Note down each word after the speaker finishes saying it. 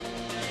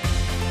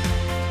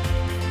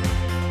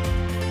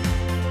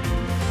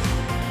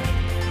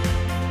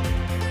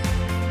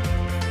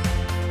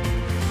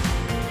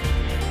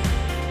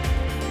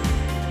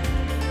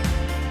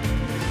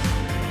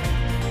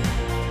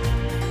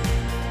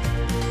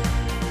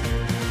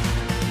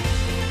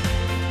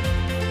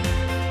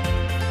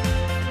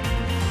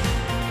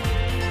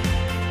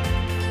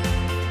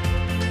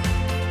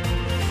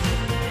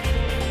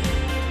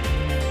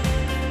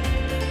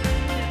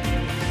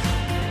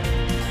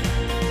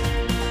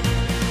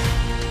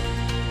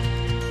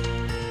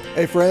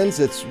Hey friends,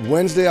 it's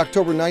Wednesday,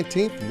 October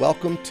 19th.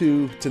 Welcome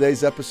to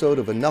today's episode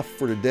of Enough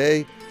for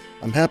Today.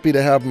 I'm happy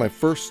to have my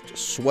first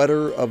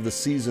sweater of the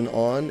season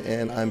on,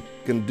 and I'm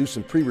going to do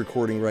some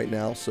pre-recording right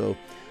now, so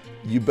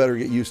you better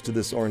get used to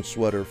this orange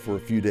sweater for a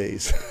few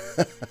days.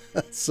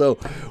 So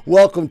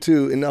welcome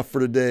to Enough for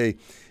Today.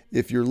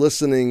 If you're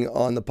listening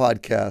on the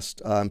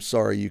podcast, I'm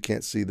sorry you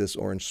can't see this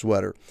orange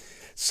sweater.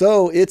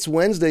 So it's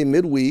Wednesday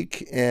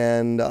midweek,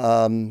 and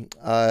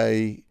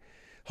I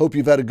hope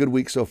you've had a good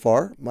week so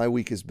far. My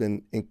week has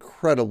been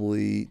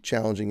incredibly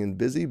challenging and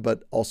busy,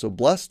 but also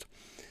blessed.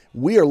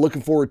 We are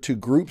looking forward to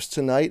groups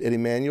tonight at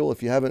Emmanuel.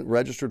 If you haven't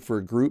registered for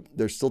a group,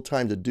 there's still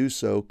time to do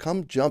so.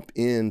 Come jump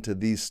into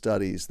these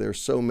studies. There's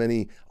so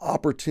many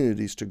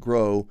opportunities to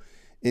grow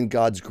in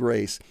God's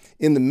grace.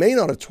 In the main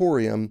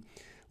auditorium,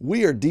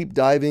 we are deep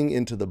diving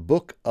into the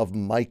book of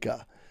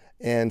Micah.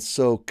 And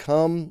so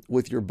come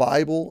with your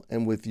Bible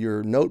and with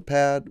your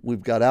notepad.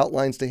 We've got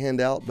outlines to hand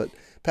out, but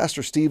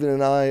Pastor Stephen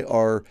and I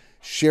are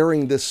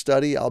sharing this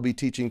study. I'll be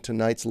teaching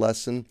tonight's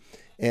lesson,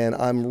 and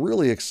I'm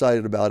really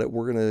excited about it.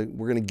 We're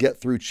gonna get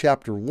through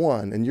chapter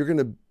 1,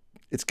 and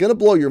it's gonna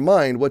blow your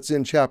mind what's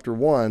in chapter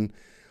 1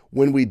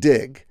 when we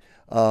dig,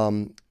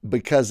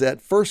 because at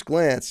first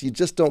glance you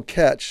just don't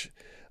catch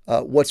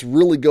what's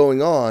really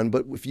going on.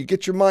 But if you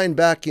get your mind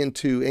back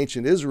into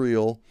ancient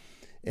Israel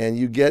and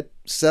you get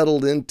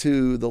settled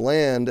into the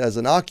land as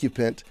an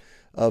occupant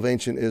of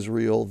ancient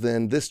Israel,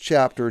 then this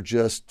chapter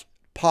just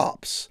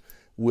pops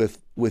with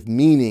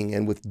meaning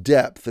and with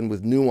depth and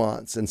with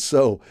nuance. And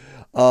so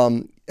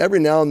every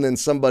now and then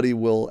somebody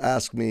will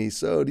ask me,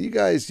 so do you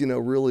guys,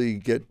 really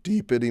get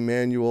deep at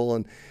Emmanuel?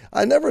 And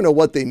I never know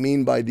what they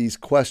mean by these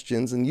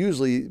questions. And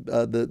usually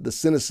the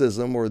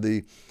cynicism or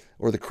the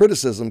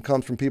criticism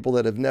comes from people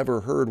that have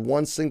never heard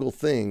one single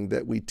thing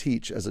that we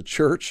teach as a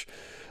church.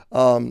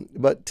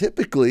 But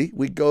typically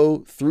we go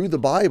through the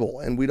Bible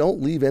and we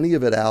don't leave any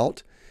of it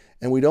out.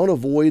 And we don't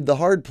avoid the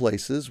hard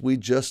places, we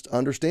just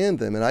understand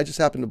them. And I just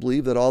happen to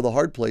believe that all the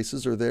hard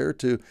places are there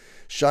to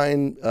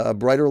shine a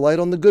brighter light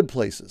on the good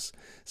places.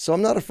 So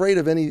I'm not afraid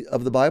of any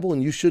of the Bible,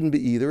 and you shouldn't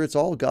be either. It's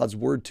all God's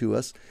word to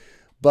us.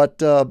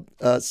 But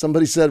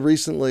somebody said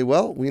recently,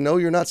 well, we know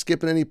you're not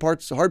skipping any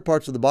hard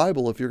parts of the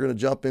Bible if you're going to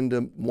jump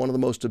into one of the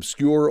most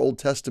obscure Old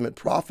Testament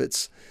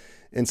prophets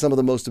in some of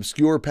the most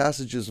obscure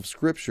passages of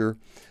Scripture.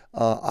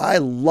 I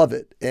love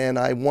it, and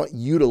I want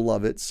you to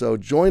love it. So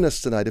join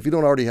us tonight. If you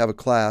don't already have a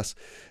class,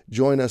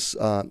 join us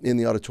in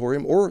the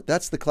auditorium, or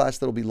that's the class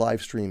that'll be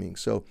live streaming.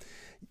 So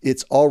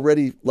it's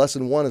already,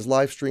 lesson 1 is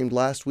live streamed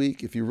last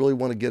week. If you really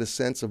want to get a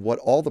sense of what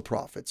all the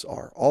prophets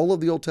are, all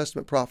of the Old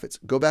Testament prophets,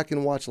 go back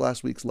and watch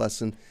last week's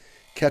lesson,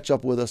 catch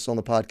up with us on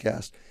the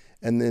podcast,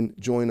 and then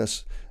join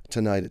us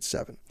tonight at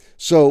 7.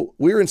 So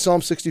we're in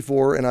Psalm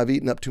 64, and I've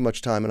eaten up too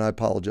much time, and I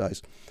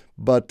apologize.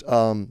 But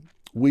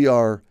we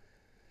are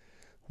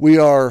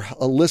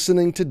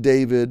listening to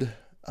David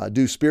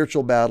do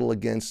spiritual battle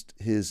against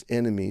his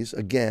enemies,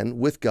 again,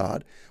 with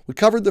God. We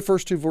covered the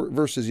first 2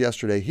 verses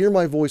yesterday. Hear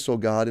my voice, O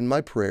God, in my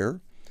prayer.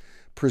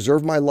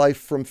 Preserve my life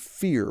from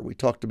fear. We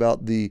talked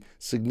about the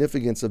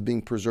significance of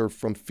being preserved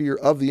from fear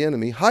of the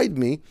enemy. Hide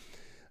me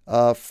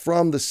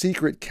from the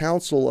secret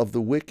counsel of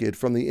the wicked,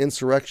 from the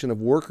insurrection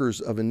of workers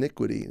of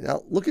iniquity.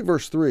 Now, look at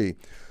verse 3.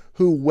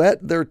 Who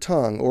whet their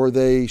tongue, or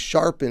they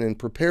sharpen and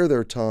prepare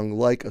their tongue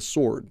like a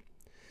sword.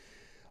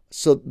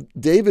 So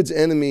David's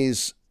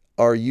enemies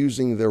are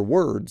using their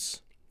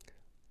words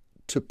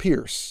to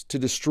pierce, to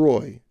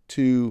destroy,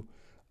 to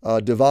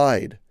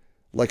divide,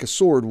 like a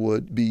sword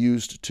would be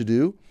used to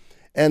do.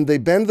 And they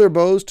bend their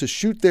bows to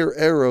shoot their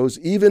arrows,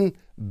 even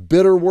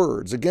bitter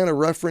words. Again, a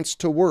reference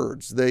to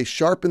words. They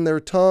sharpen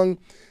their tongue.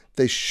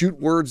 They shoot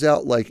words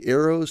out like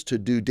arrows to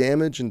do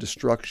damage and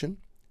destruction.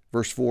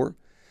 Verse 4,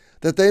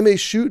 that they may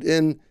shoot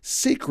in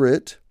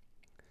secret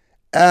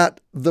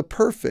at the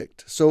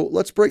perfect. So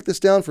let's break this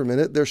down for a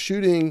minute. They're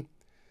shooting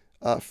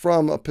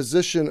from a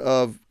position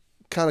of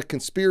kind of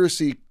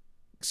conspiracy,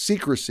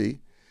 secrecy.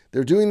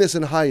 They're doing this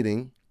in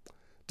hiding,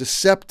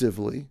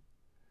 deceptively,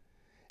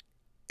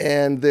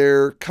 and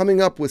they're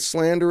coming up with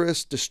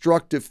slanderous,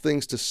 destructive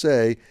things to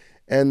say,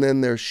 and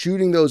then they're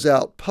shooting those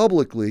out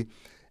publicly,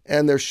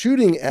 and they're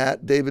shooting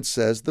at, David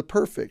says, the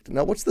perfect.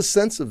 Now, what's the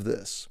sense of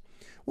this?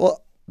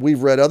 Well,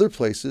 we've read other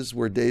places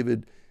where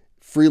David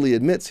freely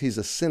admits he's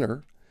a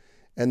sinner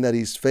and that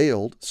he's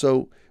failed.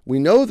 So we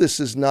know this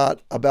is not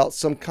about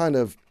some kind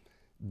of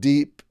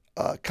deep,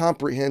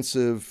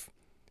 comprehensive,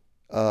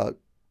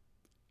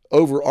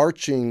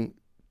 overarching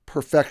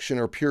perfection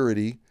or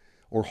purity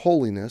or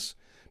holiness,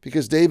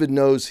 because David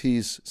knows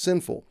he's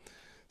sinful.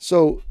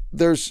 So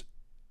there's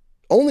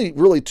only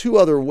really 2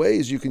 other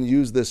ways you can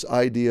use this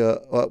idea,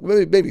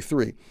 maybe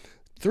 3.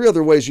 3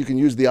 other ways you can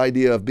use the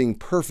idea of being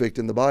perfect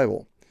in the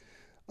Bible.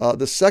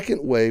 The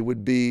second way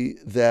would be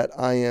that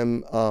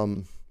I'm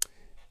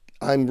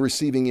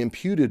receiving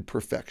imputed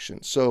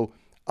perfection. So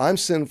I'm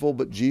sinful,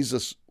 but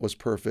Jesus was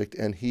perfect,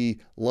 and he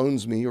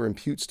loans me or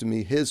imputes to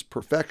me his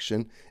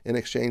perfection in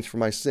exchange for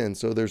my sin.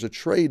 So there's a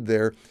trade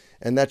there,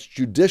 and that's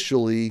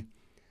judicially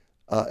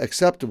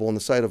acceptable in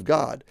the sight of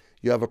God.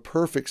 You have a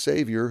perfect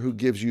Savior who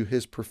gives you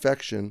his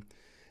perfection,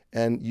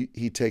 and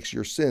he takes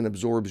your sin,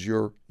 absorbs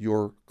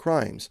your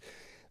crimes.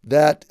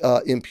 That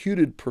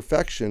imputed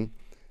perfection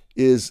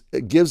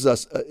gives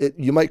us,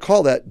 you might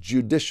call that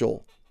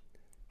judicial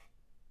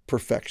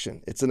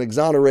perfection. It's an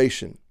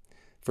exoneration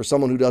for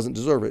someone who doesn't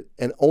deserve it,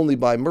 and only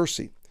by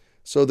mercy.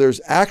 So there's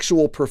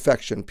actual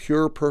perfection,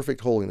 pure,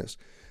 perfect holiness.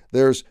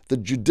 There's the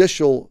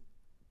judicial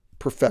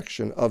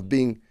perfection of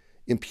being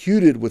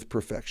imputed with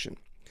perfection.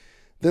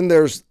 Then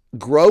there's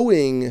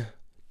growing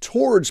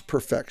towards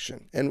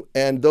perfection.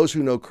 And those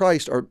who know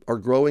Christ are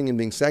growing and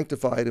being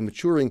sanctified and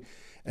maturing,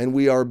 and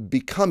we are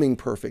becoming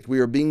perfect. We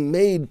are being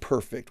made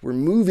perfect. We're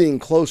moving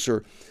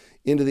closer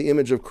into the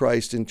image of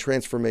Christ in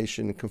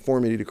transformation and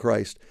conformity to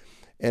Christ.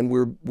 And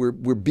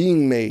we're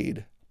being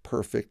made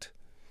perfect.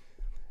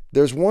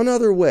 There's one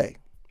other way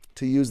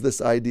to use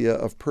this idea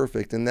of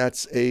perfect, and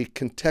that's a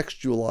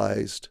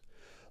contextualized,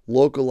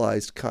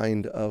 localized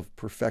kind of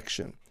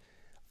perfection.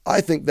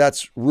 I think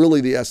that's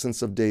really the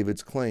essence of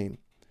David's claim,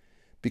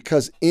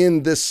 because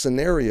in this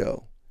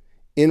scenario,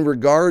 in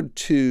regard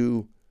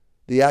to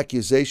the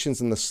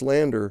accusations and the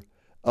slander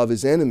of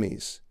his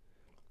enemies,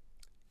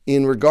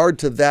 in regard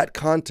to that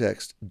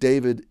context,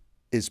 David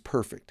is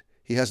perfect.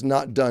 He has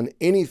not done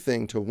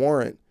anything to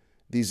warrant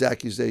these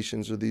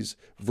accusations or these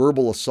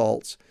verbal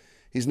assaults.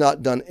 He's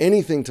not done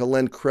anything to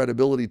lend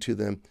credibility to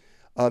them.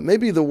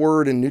 Maybe the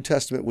word in New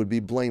Testament would be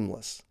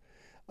blameless.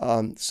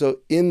 So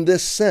in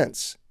this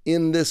sense,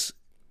 in this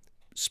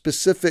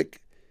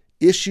specific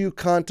issue,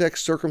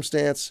 context,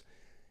 circumstance,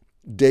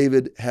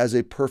 David has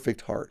a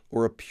perfect heart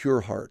or a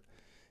pure heart.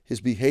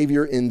 His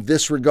behavior in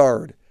this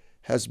regard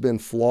has been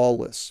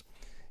flawless.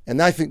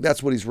 And I think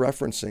that's what he's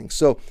referencing.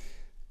 So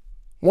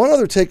one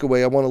other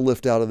takeaway I want to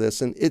lift out of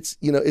this, and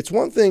it's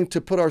one thing to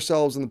put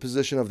ourselves in the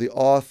position of the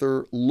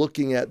author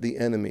looking at the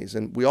enemies,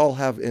 and we all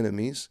have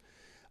enemies,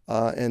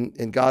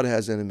 and God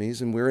has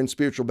enemies, and we're in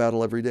spiritual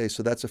battle every day,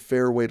 so that's a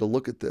fair way to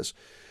look at this.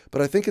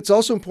 But I think it's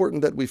also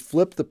important that we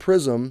flip the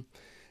prism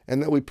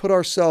and that we put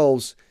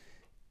ourselves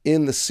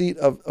in the seat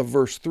of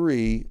verse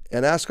 3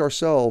 and ask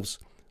ourselves,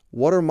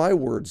 what are my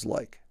words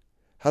like?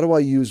 How do I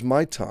use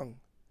my tongue?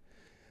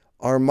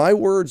 Are my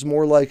words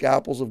more like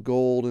apples of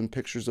gold and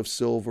pictures of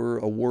silver,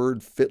 a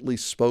word fitly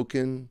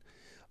spoken,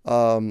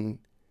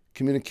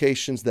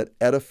 communications that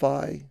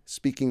edify,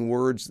 speaking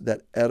words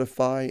that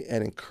edify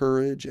and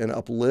encourage and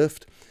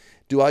uplift?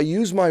 Do I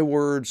use my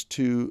words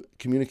to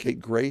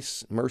communicate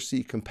grace,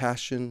 mercy,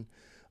 compassion,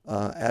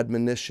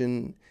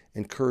 admonition,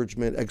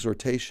 encouragement,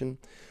 exhortation?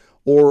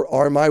 Or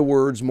are my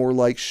words more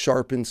like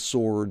sharpened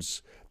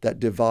swords that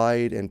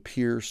divide and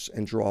pierce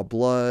and draw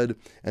blood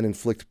and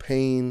inflict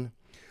pain?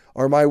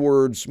 Are my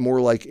words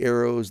more like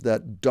arrows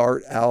that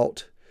dart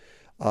out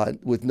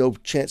with no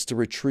chance to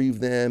retrieve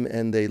them,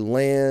 and they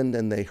land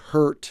and they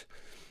hurt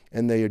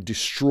and they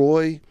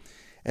destroy?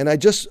 And I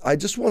just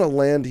want to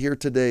land here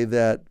today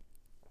that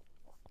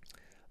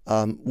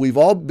we've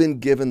all been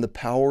given the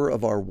power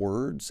of our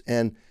words.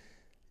 And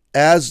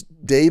as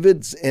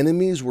David's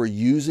enemies were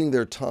using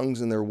their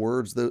tongues and their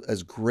words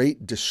as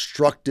great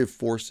destructive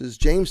forces,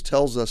 James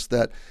tells us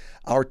that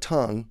our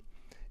tongue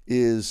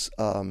is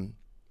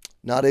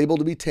not able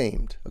to be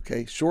tamed,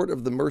 okay? Short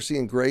of the mercy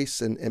and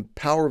grace and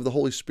power of the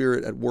Holy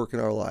Spirit at work in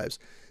our lives,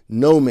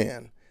 no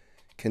man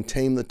can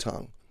tame the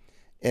tongue.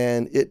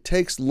 And it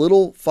takes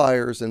little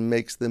fires and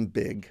makes them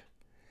big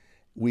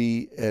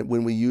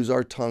when we use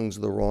our tongues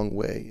the wrong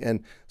way.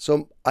 And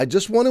so I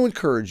just want to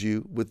encourage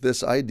you with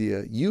this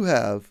idea. You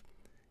have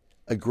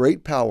a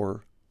great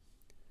power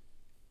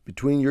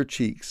between your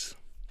cheeks.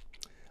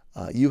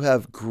 You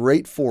have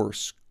great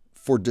force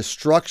for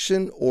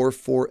destruction or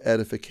for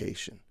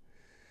edification.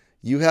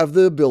 You have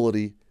the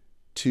ability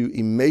to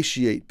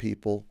emaciate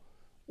people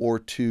or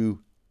to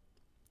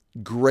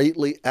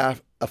greatly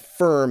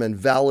affirm and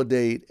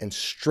validate and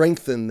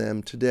strengthen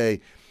them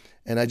today.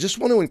 And I just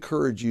want to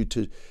encourage you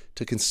to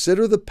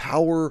consider the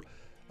power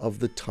of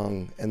the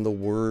tongue and the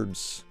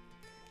words,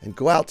 and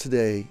go out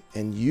today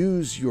and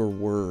use your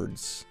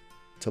words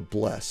to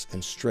bless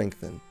and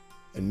strengthen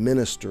and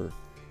minister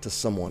to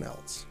someone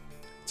else.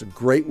 It's a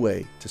great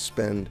way to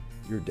spend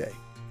your day.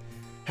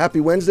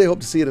 Happy Wednesday. Hope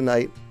to see you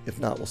tonight. If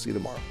not, we'll see you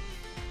tomorrow.